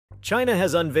China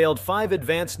has unveiled 5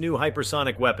 advanced new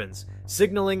hypersonic weapons,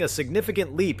 signaling a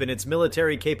significant leap in its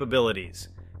military capabilities.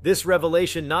 This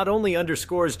revelation not only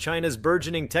underscores China's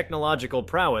burgeoning technological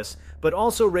prowess, but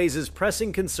also raises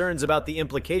pressing concerns about the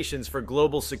implications for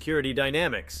global security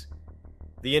dynamics.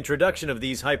 The introduction of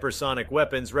these hypersonic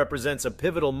weapons represents a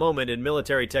pivotal moment in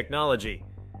military technology,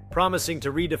 promising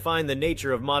to redefine the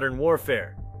nature of modern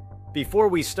warfare. Before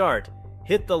we start,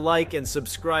 hit the like and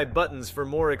subscribe buttons for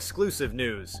more exclusive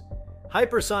news.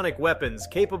 Hypersonic weapons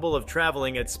capable of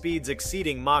traveling at speeds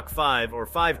exceeding Mach 5 or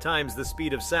 5 times the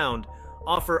speed of sound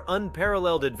offer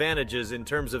unparalleled advantages in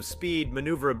terms of speed,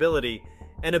 maneuverability,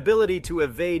 and ability to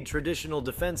evade traditional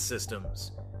defense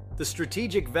systems. The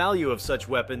strategic value of such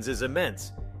weapons is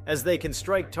immense, as they can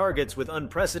strike targets with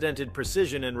unprecedented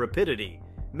precision and rapidity,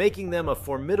 making them a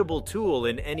formidable tool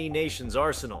in any nation's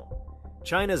arsenal.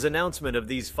 China's announcement of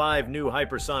these 5 new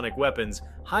hypersonic weapons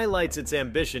highlights its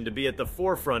ambition to be at the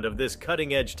forefront of this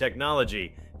cutting-edge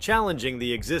technology, challenging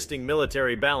the existing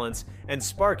military balance and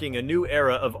sparking a new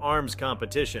era of arms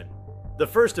competition. The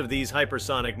first of these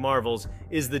hypersonic marvels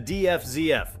is the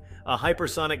DFZF, a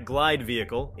hypersonic glide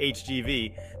vehicle,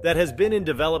 HGV, that has been in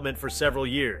development for several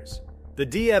years. The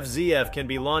DFZF can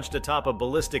be launched atop a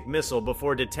ballistic missile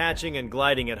before detaching and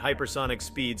gliding at hypersonic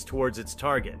speeds towards its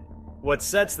target. What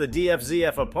sets the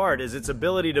DFZF apart is its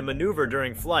ability to maneuver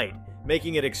during flight,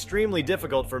 making it extremely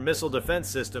difficult for missile defense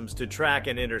systems to track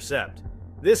and intercept.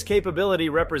 This capability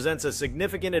represents a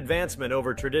significant advancement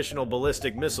over traditional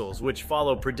ballistic missiles, which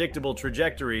follow predictable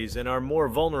trajectories and are more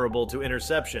vulnerable to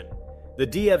interception. The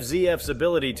DFZF's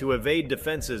ability to evade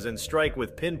defenses and strike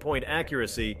with pinpoint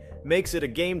accuracy makes it a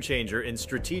game-changer in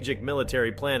strategic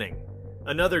military planning.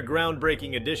 Another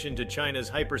groundbreaking addition to China's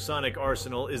hypersonic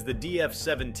arsenal is the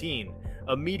DF-17,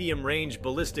 a medium-range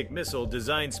ballistic missile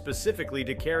designed specifically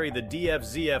to carry the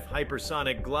DFZF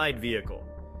hypersonic glide vehicle.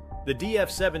 The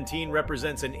DF-17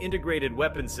 represents an integrated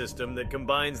weapon system that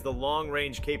combines the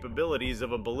long-range capabilities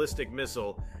of a ballistic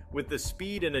missile with the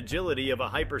speed and agility of a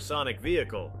hypersonic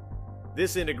vehicle.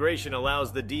 This integration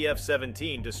allows the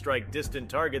DF-17 to strike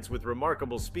distant targets with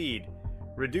remarkable speed,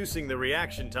 reducing the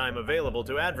reaction time available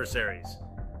to adversaries.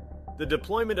 The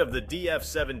deployment of the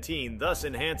DF-17 thus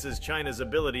enhances China's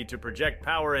ability to project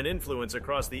power and influence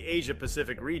across the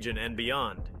Asia-Pacific region and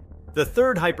beyond. The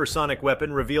third hypersonic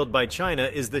weapon revealed by China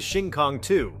is the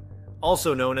Xingkong-2,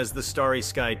 also known as the Starry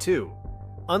Sky 2.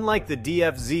 Unlike the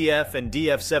DFZF and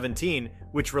DF-17,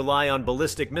 which rely on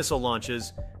ballistic missile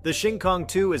launches, the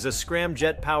Xingkong-2 is a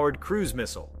scramjet-powered cruise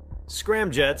missile.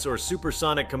 Scramjets, or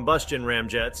supersonic combustion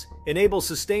ramjets, enable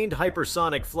sustained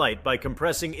hypersonic flight by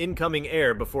compressing incoming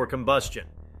air before combustion,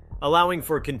 allowing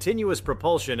for continuous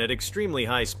propulsion at extremely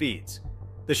high speeds.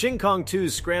 The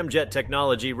Xingkong-2's scramjet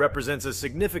technology represents a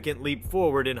significant leap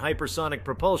forward in hypersonic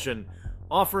propulsion,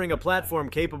 offering a platform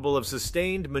capable of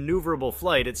sustained, maneuverable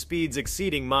flight at speeds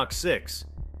exceeding Mach 6.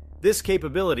 This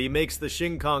capability makes the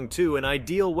Xingkong-2 an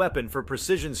ideal weapon for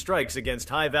precision strikes against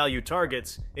high-value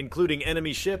targets, including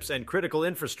enemy ships and critical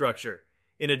infrastructure.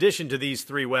 In addition to these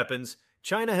 3 weapons,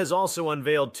 China has also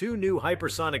unveiled 2 new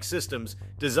hypersonic systems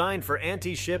designed for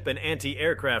anti-ship and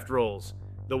anti-aircraft roles.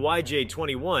 The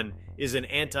YJ-21 is an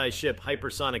anti-ship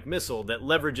hypersonic missile that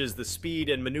leverages the speed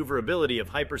and maneuverability of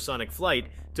hypersonic flight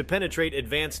to penetrate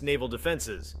advanced naval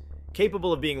defenses.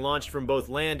 Capable of being launched from both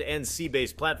land and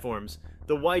sea-based platforms,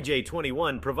 the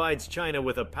YJ-21 provides China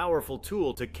with a powerful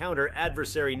tool to counter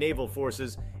adversary naval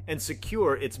forces and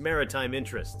secure its maritime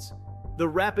interests. The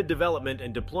rapid development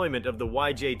and deployment of the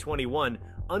YJ-21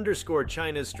 underscore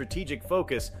China's strategic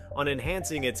focus on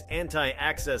enhancing its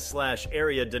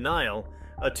anti-access/area denial,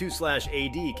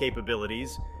 (2/AD)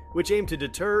 capabilities, which aim to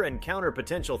deter and counter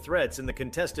potential threats in the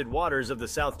contested waters of the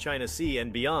South China Sea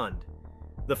and beyond.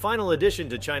 The final addition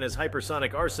to China's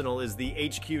hypersonic arsenal is the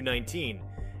HQ-19,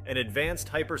 an advanced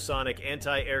hypersonic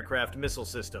anti-aircraft missile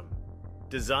system.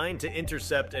 Designed to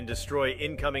intercept and destroy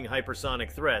incoming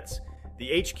hypersonic threats, the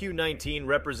HQ-19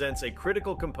 represents a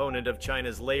critical component of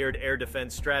China's layered air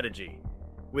defense strategy.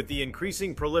 With the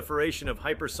increasing proliferation of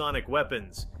hypersonic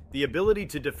weapons, the ability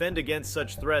to defend against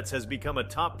such threats has become a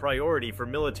top priority for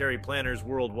military planners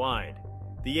worldwide.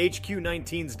 The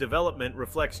HQ-19's development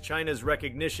reflects China's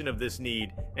recognition of this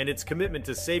need and its commitment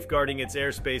to safeguarding its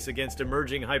airspace against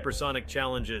emerging hypersonic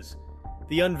challenges.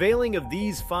 The unveiling of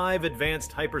these 5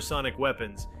 advanced hypersonic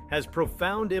weapons has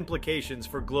profound implications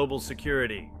for global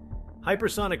security.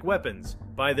 Hypersonic weapons,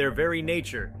 by their very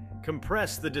nature,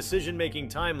 compress the decision-making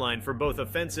timeline for both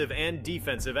offensive and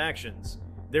defensive actions.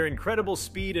 Their incredible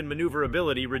speed and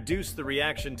maneuverability reduce the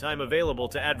reaction time available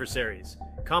to adversaries,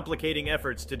 complicating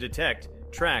efforts to detect,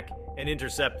 track, and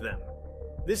intercept them.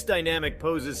 This dynamic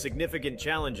poses significant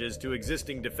challenges to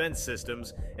existing defense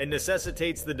systems and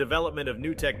necessitates the development of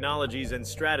new technologies and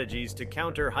strategies to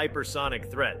counter hypersonic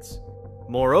threats.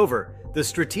 Moreover, the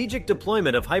strategic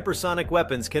deployment of hypersonic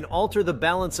weapons can alter the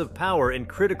balance of power in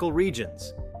critical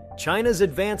regions. China's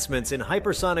advancements in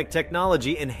hypersonic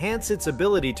technology enhance its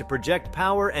ability to project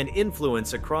power and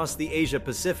influence across the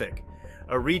Asia-Pacific,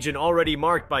 a region already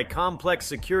marked by complex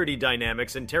security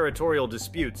dynamics and territorial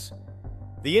disputes.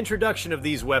 The introduction of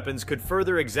these weapons could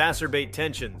further exacerbate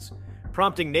tensions,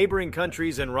 prompting neighboring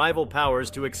countries and rival powers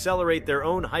to accelerate their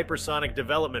own hypersonic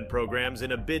development programs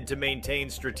in a bid to maintain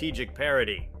strategic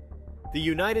parity. The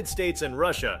United States and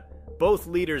Russia, both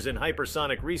leaders in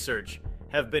hypersonic research,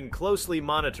 have been closely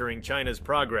monitoring China's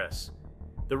progress.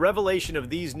 The revelation of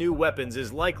these new weapons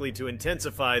is likely to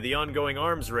intensify the ongoing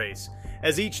arms race,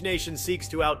 as each nation seeks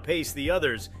to outpace the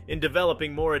others in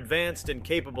developing more advanced and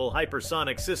capable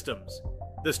hypersonic systems.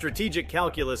 The strategic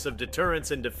calculus of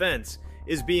deterrence and defense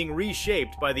is being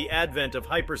reshaped by the advent of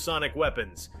hypersonic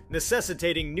weapons,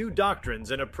 necessitating new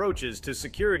doctrines and approaches to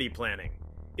security planning.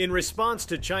 In response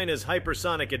to China's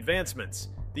hypersonic advancements,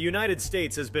 the United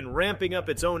States has been ramping up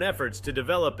its own efforts to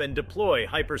develop and deploy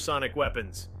hypersonic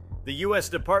weapons. The U.S.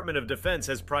 Department of Defense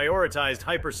has prioritized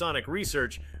hypersonic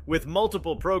research, with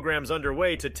multiple programs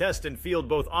underway to test and field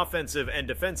both offensive and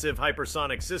defensive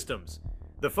hypersonic systems.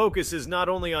 The focus is not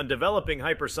only on developing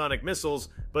hypersonic missiles,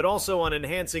 but also on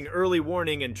enhancing early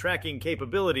warning and tracking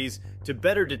capabilities to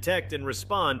better detect and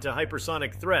respond to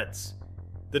hypersonic threats.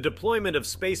 The deployment of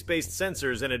space-based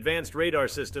sensors and advanced radar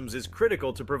systems is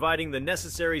critical to providing the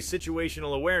necessary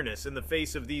situational awareness in the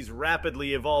face of these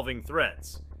rapidly evolving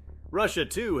threats. Russia,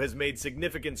 too, has made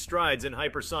significant strides in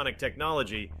hypersonic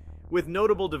technology, with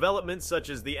notable developments such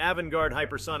as the Avangard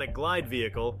hypersonic glide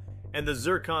vehicle and the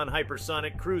Zircon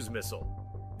hypersonic cruise missile.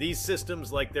 These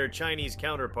systems, like their Chinese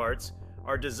counterparts,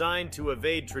 are designed to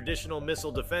evade traditional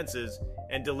missile defenses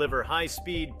and deliver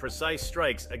high-speed, precise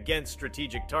strikes against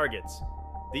strategic targets.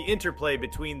 The interplay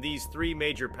between these three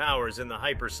major powers in the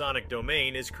hypersonic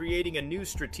domain is creating a new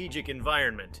strategic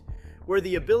environment, where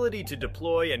the ability to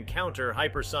deploy and counter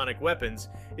hypersonic weapons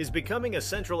is becoming a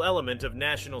central element of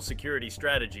national security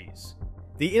strategies.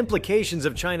 The implications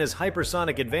of China's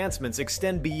hypersonic advancements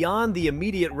extend beyond the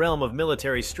immediate realm of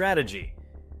military strategy.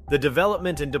 The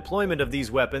development and deployment of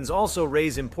these weapons also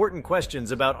raise important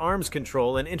questions about arms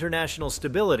control and international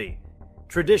stability.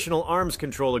 Traditional arms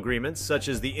control agreements, such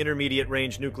as the Intermediate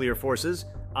Range Nuclear Forces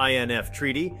 (INF)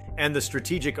 Treaty and the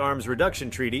Strategic Arms Reduction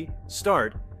Treaty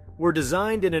 (START), were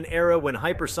designed in an era when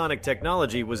hypersonic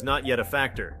technology was not yet a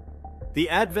factor. The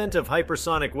advent of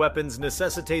hypersonic weapons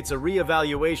necessitates a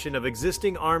re-evaluation of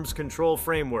existing arms control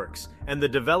frameworks and the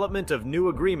development of new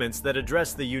agreements that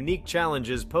address the unique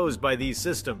challenges posed by these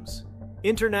systems.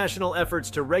 International efforts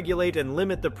to regulate and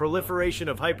limit the proliferation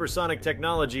of hypersonic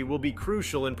technology will be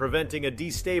crucial in preventing a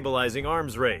destabilizing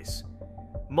arms race.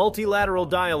 Multilateral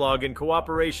dialogue and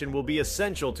cooperation will be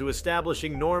essential to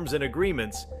establishing norms and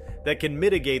agreements that can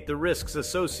mitigate the risks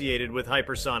associated with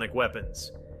hypersonic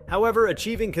weapons. However,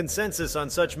 achieving consensus on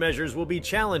such measures will be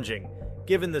challenging,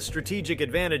 given the strategic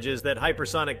advantages that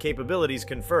hypersonic capabilities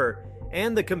confer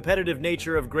and the competitive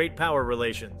nature of great power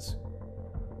relations.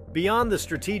 Beyond the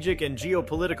strategic and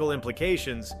geopolitical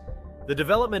implications, the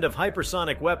development of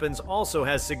hypersonic weapons also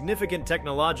has significant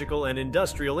technological and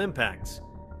industrial impacts.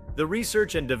 The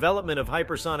research and development of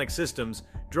hypersonic systems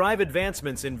drive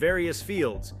advancements in various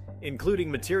fields,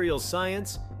 including materials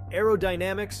science,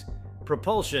 aerodynamics,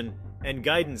 propulsion, and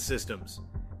guidance systems.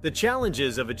 The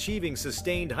challenges of achieving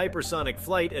sustained hypersonic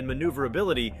flight and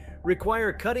maneuverability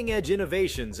require cutting-edge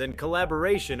innovations and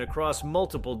collaboration across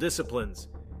multiple disciplines.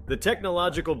 The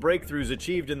technological breakthroughs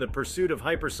achieved in the pursuit of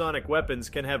hypersonic weapons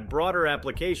can have broader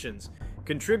applications,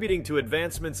 contributing to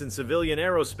advancements in civilian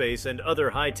aerospace and other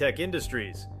high-tech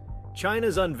industries.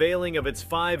 China's unveiling of its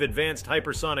 5 advanced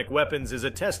hypersonic weapons is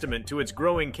a testament to its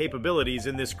growing capabilities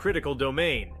in this critical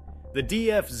domain. The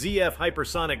DF-ZF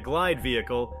hypersonic glide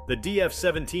vehicle, the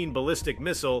DF-17 ballistic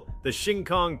missile, the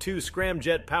Xingkong-2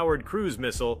 scramjet-powered cruise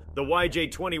missile, the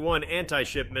YJ-21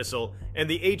 anti-ship missile, and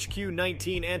the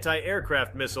HQ-19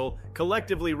 anti-aircraft missile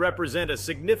collectively represent a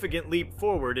significant leap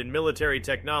forward in military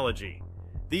technology.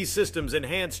 These systems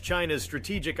enhance China's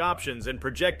strategic options and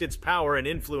project its power and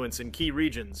influence in key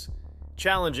regions,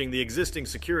 challenging the existing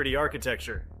security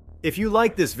architecture. If you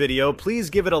like this video, please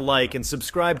give it a like and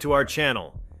subscribe to our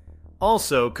channel.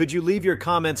 Also, could you leave your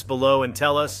comments below and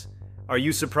tell us, are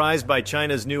you surprised by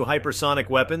China's new hypersonic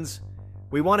weapons?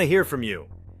 We want to hear from you.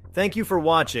 Thank you for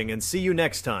watching and see you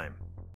next time.